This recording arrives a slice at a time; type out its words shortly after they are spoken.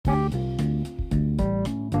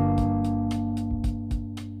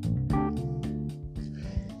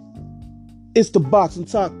It's the Boxing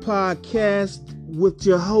Talk Podcast with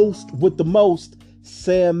your host, with the most,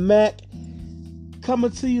 Sam Mack,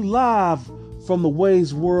 coming to you live from the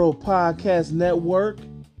Ways World Podcast Network.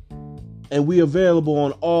 And we available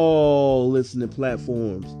on all listening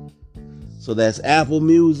platforms. So that's Apple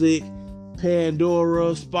Music,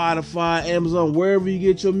 Pandora, Spotify, Amazon, wherever you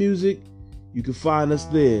get your music, you can find us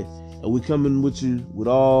there. And we coming with you with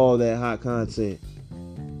all that hot content.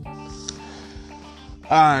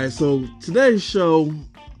 Alright, so today's show,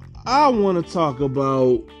 I want to talk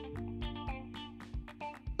about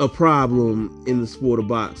a problem in the sport of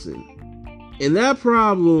boxing. And that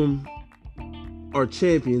problem are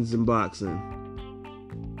champions in boxing.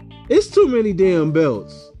 It's too many damn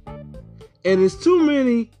belts. And it's too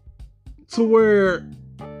many to where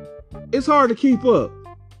it's hard to keep up.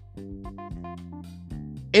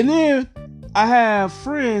 And then I have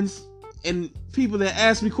friends and people that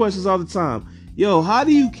ask me questions all the time. Yo, how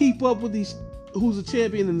do you keep up with these? Who's a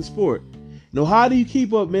champion in the sport? No, how do you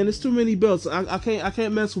keep up, man? There's too many belts. I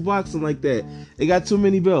can't mess with boxing like that. They got too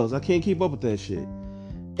many belts. I can't keep up with that shit.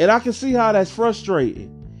 And I can see how that's frustrating.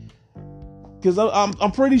 Because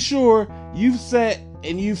I'm pretty sure you've sat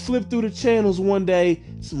and you flipped through the channels one day,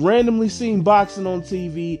 randomly seen boxing on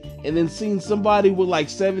TV, and then seen somebody with like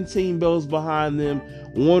 17 belts behind them,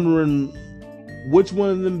 wondering which one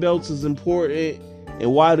of them belts is important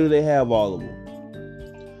and why do they have all of them.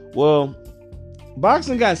 Well,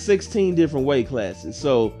 boxing got 16 different weight classes,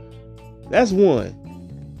 so that's one.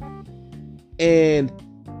 And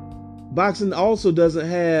boxing also doesn't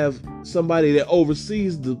have somebody that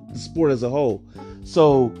oversees the sport as a whole.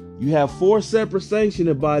 So you have 4 separate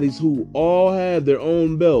sanctioning bodies who all have their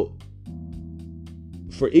own belt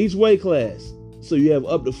for each weight class. So you have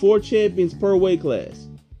up to 4 champions per weight class.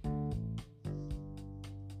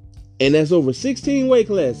 And that's over 16 weight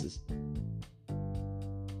classes.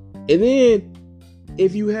 And then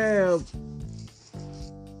if you have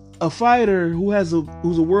a fighter who's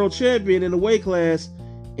a world champion in a weight class,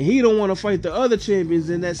 and he don't want to fight the other champions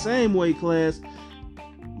in that same weight class,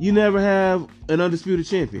 you never have an undisputed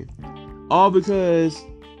champion. All because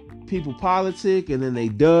people politic and then they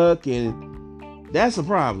duck, and that's a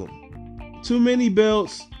problem. Too many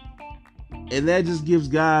belts, and that just gives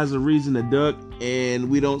guys a reason to duck, and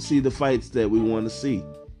we don't see the fights that we want to see.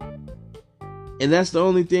 And that's the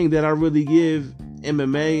only thing that I really give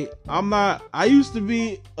MMA. I used to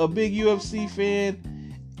be a big UFC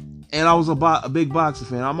fan, and I was a big boxing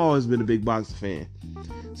fan. I've always been a big boxing fan.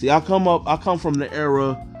 See, I come from the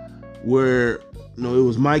era where, it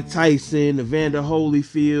was Mike Tyson, Evander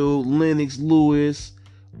Holyfield, Lennox Lewis,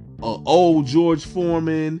 old George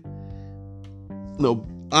Foreman,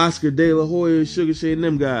 Oscar De La Hoya, Sugar Shane, and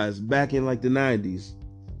them guys back in like the 90s.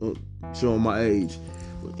 Showing my age.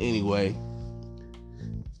 But anyway,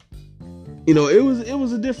 it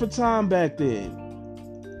was a different time back then.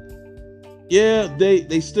 Yeah,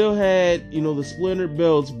 they still had, the splintered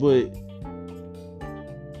belts, but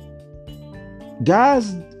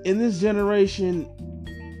guys in this generation,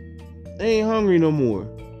 they ain't hungry no more.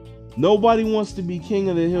 Nobody wants to be king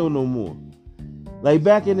of the hill no more. Like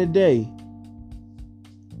back in the day,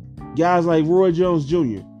 guys like Roy Jones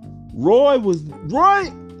Jr. Roy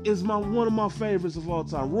is one of my favorites of all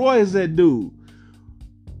time. Roy is that dude.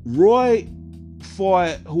 Roy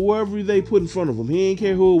fought whoever they put in front of him. He didn't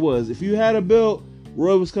care who it was. If you had a belt,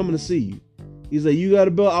 Roy was coming to see you. He's like, you got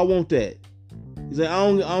a belt? I want that. He's like,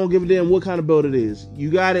 I don't give a damn what kind of belt it is. You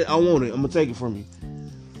got it? I want it. I'm gonna take it from you.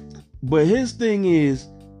 But his thing is,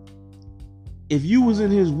 if you was in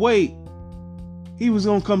his weight, he was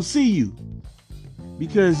gonna come see you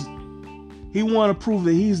because he want to prove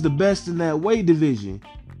that he's the best in that weight division.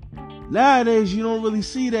 Nowadays, you don't really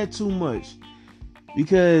see that too much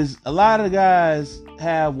because a lot of guys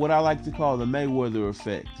have what I like to call the Mayweather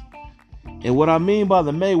effect. And what I mean by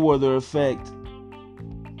the Mayweather effect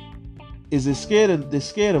is they're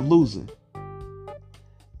scared of losing.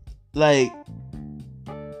 Like,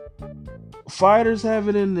 fighters have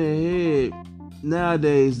it in their head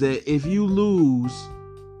nowadays that if you lose,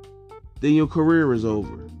 then your career is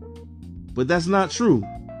over. But that's not true.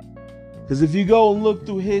 Because if you go and look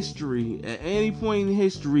through history, at any point in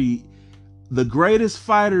history, the greatest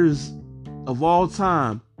fighters of all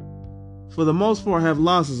time, for the most part, have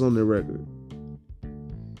losses on their record.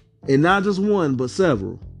 And not just one, but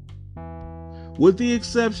several. With the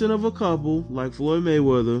exception of a couple, like Floyd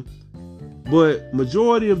Mayweather, but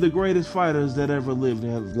majority of the greatest fighters that ever lived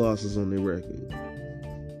have losses on their record.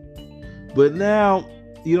 But now,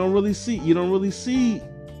 you don't really see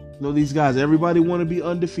these guys. Everybody want to be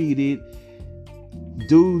undefeated.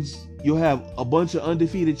 dudes, you'll have a bunch of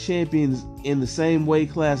undefeated champions in the same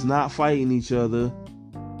weight class not fighting each other.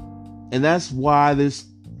 And that's why this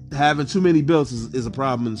having too many belts is a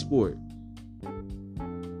problem in the sport.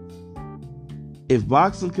 If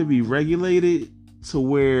boxing could be regulated to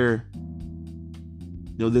where,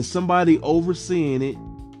 there's somebody overseeing it,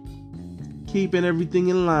 keeping everything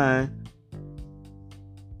in line,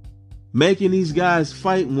 making these guys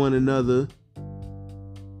fight one another,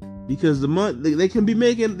 because the money they can be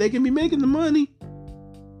making the money,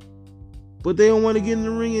 but they don't want to get in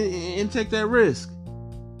the ring and take that risk.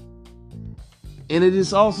 And it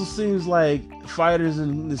just also seems like fighters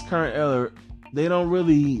in this current era, they don't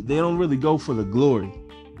really go for the glory.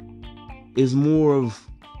 It's more of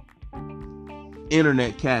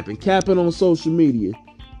internet capping on social media.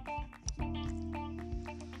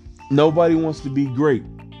 Nobody wants to be great.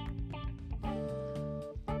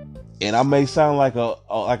 And I may sound like an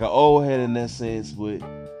old head in that sense, but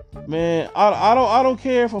man, I don't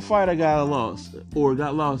care if a fighter got a loss or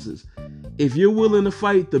got losses. If you're willing to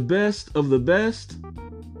fight the best of the best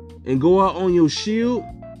and go out on your shield,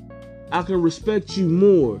 I can respect you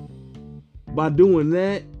more by doing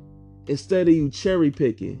that instead of you cherry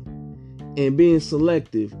picking and being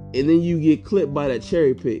selective, and then you get clipped by that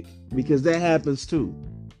cherry pick, because that happens too.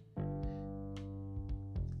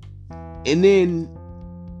 And then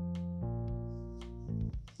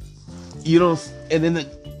you don't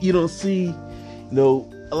see,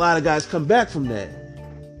 a lot of guys come back from that.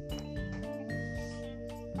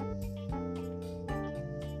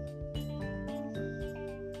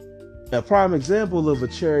 A prime example of a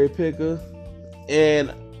cherry picker,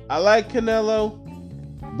 and I like Canelo,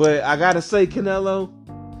 but I gotta say Canelo,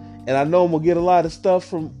 and I know I'm gonna get a lot of stuff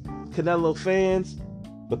from Canelo fans,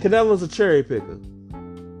 but Canelo's a cherry picker.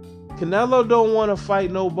 Canelo don't want to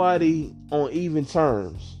fight nobody on even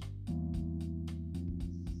terms.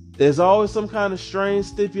 There's always some kind of strange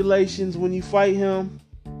stipulations when you fight him.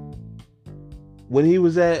 When he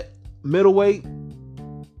was at middleweight,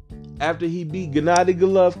 after he beat Gennady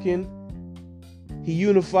Golovkin, he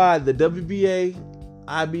unified the WBA,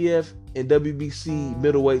 IBF, and WBC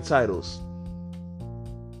middleweight titles.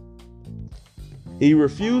 He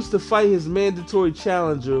refused to fight his mandatory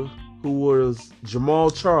challenger, who was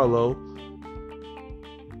Jermall Charlo.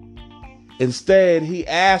 Instead, he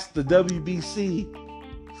asked the WBC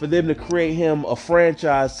for them to create him a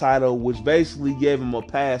franchise title, which basically gave him a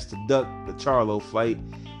pass to duck the Charlo fight.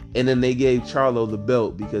 And then they gave Charlo the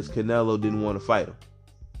belt because Canelo didn't want to fight him.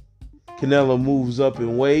 Canelo moves up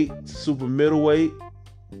in weight, super middleweight.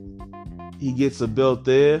 He gets a belt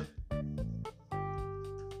there.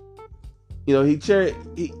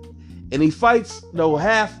 He fights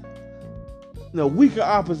weaker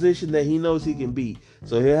opposition that he knows he can beat.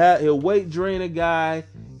 So he'll weight drain a guy.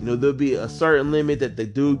 There'll be a certain limit that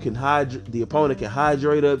the opponent can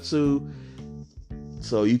hydrate up to.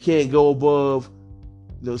 So you can't go above,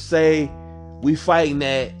 say we fighting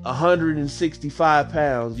at 165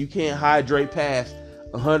 pounds. You can't hydrate past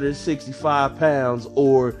 165 pounds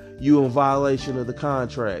or you in violation of the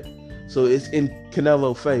contract. So it's in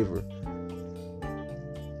Canelo's favor.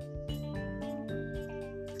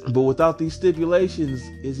 But without these stipulations,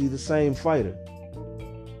 is he the same fighter?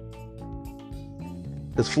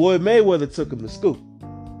 Because Floyd Mayweather took him to school.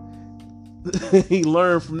 He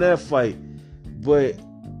learned from that fight. But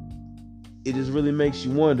it just really makes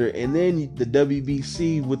you wonder. And then the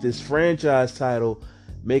WBC with this franchise title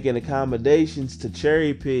making accommodations to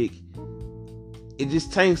cherry pick, it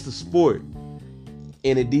just taints the sport.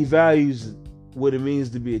 And it devalues what it means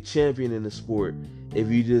to be a champion in the sport if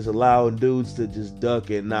you just allow dudes to just duck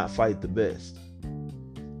and not fight the best.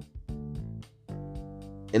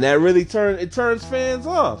 And that really turns fans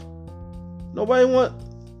off.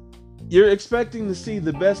 You're expecting to see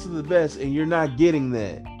the best of the best, and you're not getting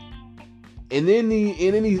that. And then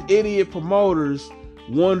these idiot promoters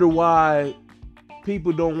wonder why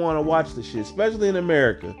people don't want to watch the shit, especially in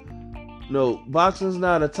America. Boxing's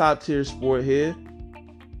not a top tier sport here.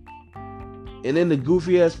 And then the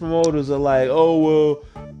goofy ass promoters are like, oh, well,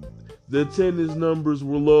 the attendance numbers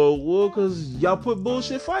were low. Well, because y'all put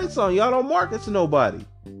bullshit fights on. Y'all don't market to nobody.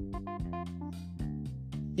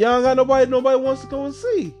 Y'all got nobody wants to go and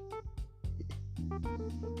see.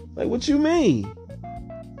 Like, what you mean?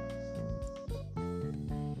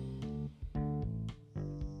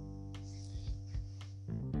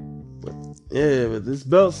 But this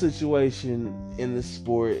belt situation in this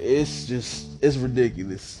sport, it's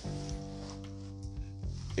ridiculous.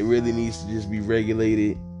 It really needs to just be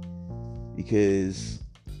regulated because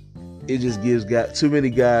it just gives too many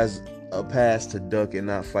guys a pass to duck and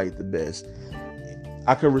not fight the best.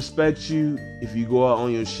 I can respect you if you go out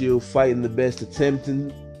on your shield fighting the best,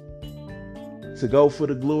 attempting to go for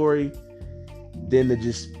the glory, than to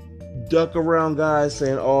just duck around guys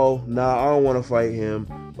saying, oh, nah, I don't want to fight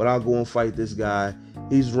him, but I'll go and fight this guy.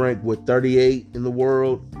 He's ranked with 38 in the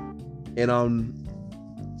world, and I'm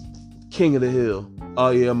king of the hill. Oh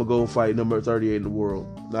yeah, I'm gonna go fight number 38 in the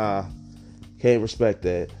world. Nah, can't respect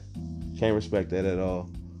that. Can't respect that at all.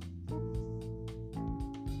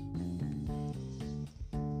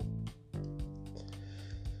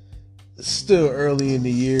 It's still early in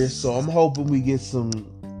the year, so I'm hoping we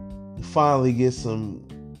finally get some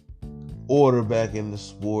order back in the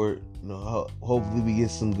sport. You know, hopefully we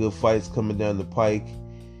get some good fights coming down the pike.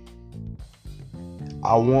 I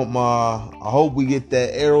hope we get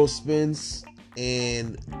that Errol Spence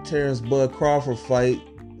and Terrence Bud Crawford fight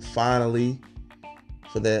finally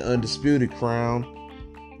for that undisputed crown.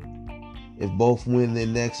 If both win their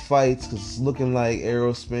next fights, because it's looking like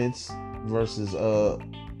Errol Spence versus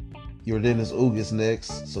Yordenis Ugas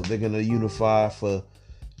next, so they're gonna unify for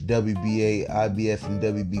WBA, IBF, and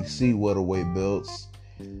WBC welterweight belts.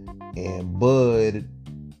 And Bud,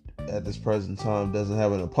 at this present time, doesn't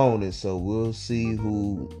have an opponent, so we'll see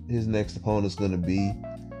who his next opponent's gonna be.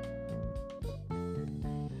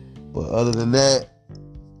 But other than that,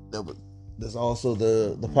 there's also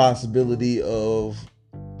the possibility of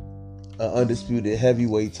an undisputed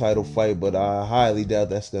heavyweight title fight, but I highly doubt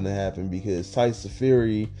that's gonna happen because Tyson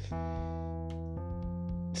Fury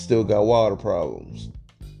still got water problems.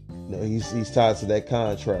 You know, he's tied to that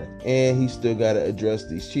contract, and he still got to address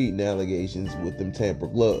these cheating allegations with them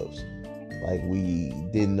tampered gloves. Like, we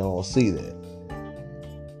didn't all see that.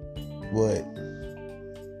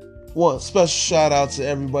 But special shout out to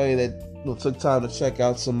everybody that took time to check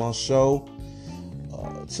out some of my show.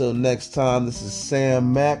 Till next time, this is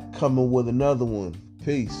Sam Mack coming with another one.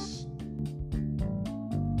 Peace.